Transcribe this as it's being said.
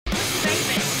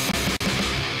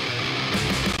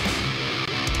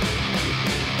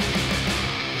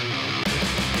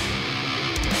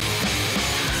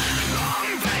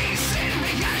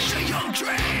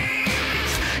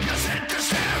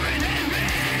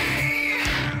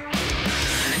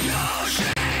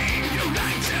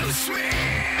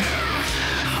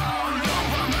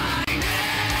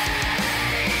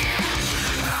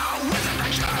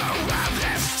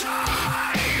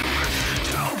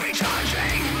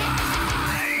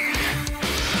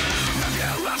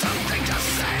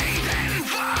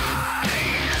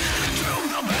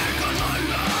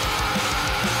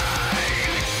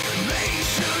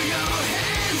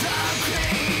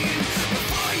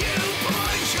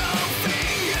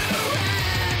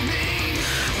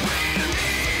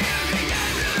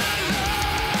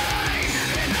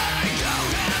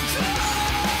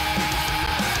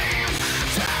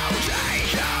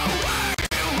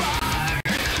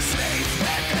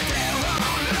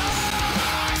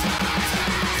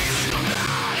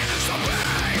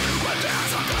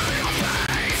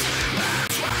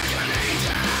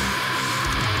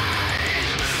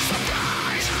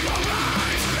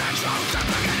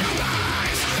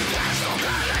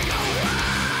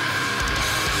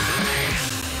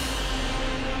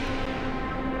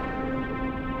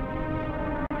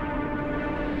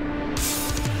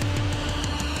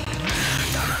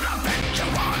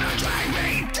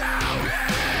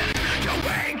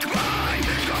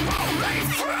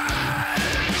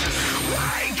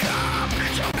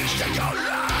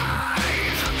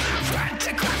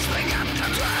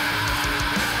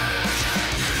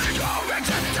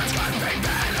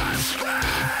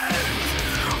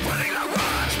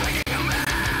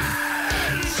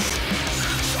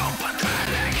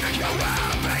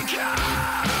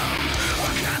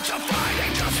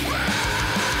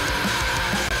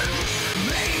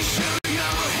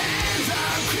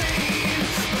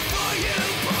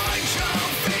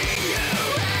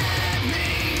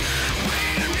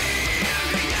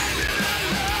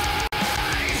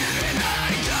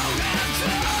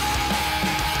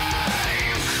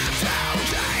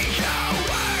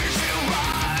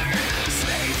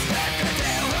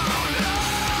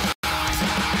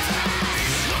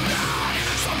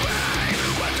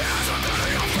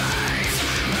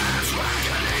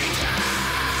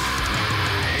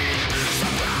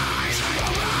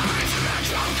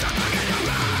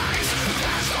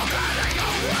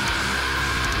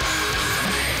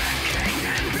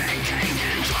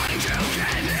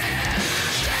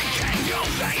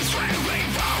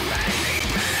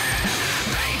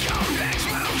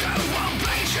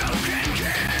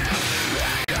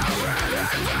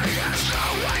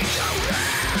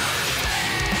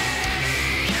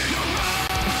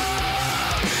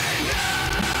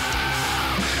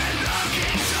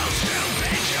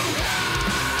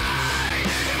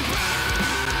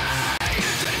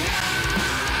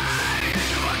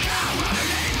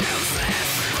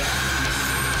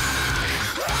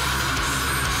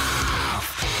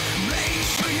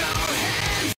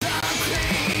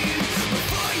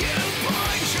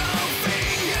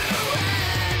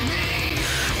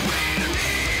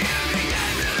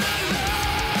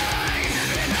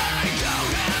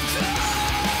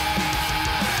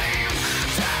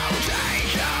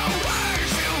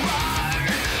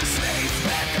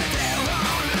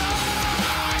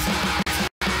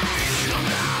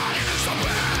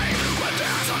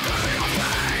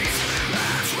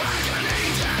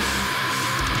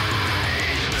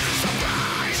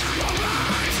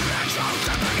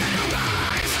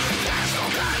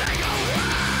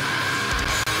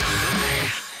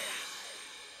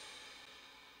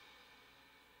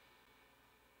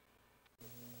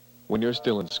When you're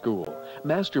still in school,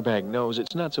 Masterbank knows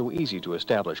it's not so easy to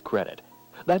establish credit.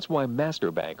 That's why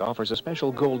Masterbank offers a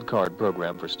special gold card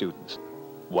program for students.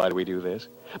 Why do we do this?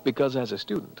 Because as a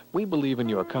student, we believe in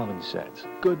your common sense,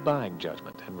 good buying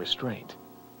judgment, and restraint.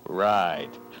 Right.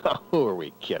 Who are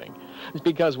we kidding? It's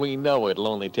because we know it'll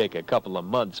only take a couple of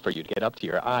months for you to get up to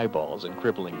your eyeballs in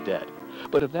crippling debt.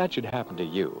 But if that should happen to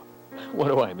you, what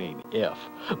do I mean, if?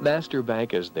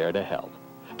 Masterbank is there to help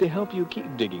you keep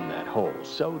digging that hole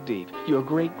so deep your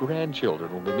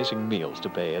great-grandchildren will be missing meals to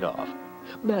pay it off.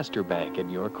 Masterbank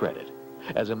and your credit,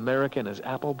 as American as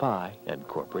apple pie and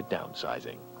corporate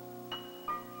downsizing.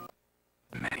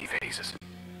 Many faces.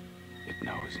 It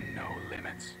knows no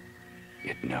limits.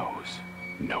 It knows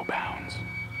no bounds.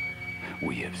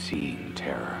 We have seen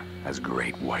terror as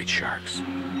great white sharks,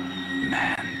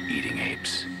 man-eating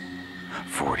apes,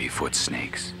 40-foot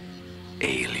snakes,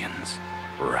 aliens,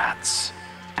 rats,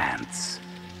 ants,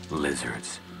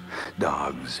 lizards,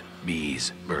 dogs,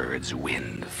 bees, birds,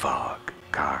 wind, fog,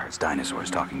 cars,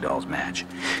 dinosaurs, talking dolls, match,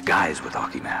 guys with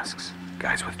hockey masks,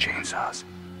 guys with chainsaws,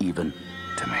 even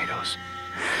tomatoes.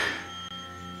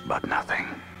 But nothing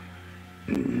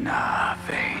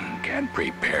can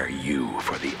prepare you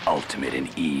for the ultimate in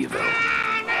evil.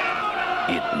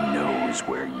 It knows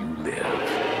where you live.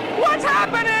 What's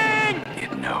happening?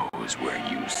 It knows where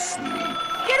you sleep.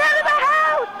 Get out of the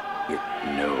house! It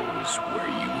knows where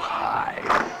you hide.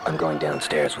 I'm going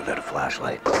downstairs without a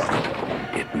flashlight.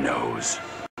 It knows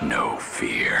no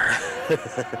fear.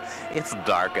 It's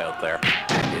dark out there.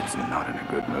 And it's not in a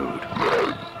good mood.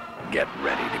 Get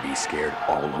ready to be scared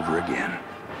all over again.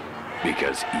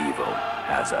 Because evil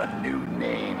has a new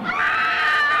name.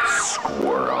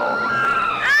 Squirrel.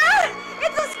 Ah!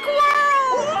 It's a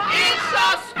squirrel! It's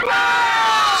a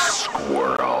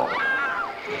squirrel.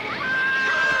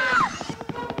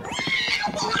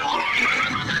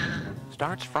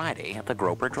 Starts Friday at the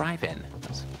Groper Drive-In.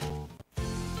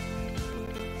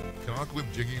 Talk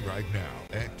with Jiggy right now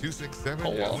at 267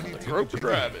 the Groper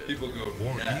Drive-In. People go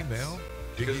or nuts. email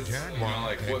Because,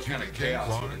 JiggyJaguar what kind of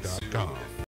chaos would ensue at JiggyJaguar.com.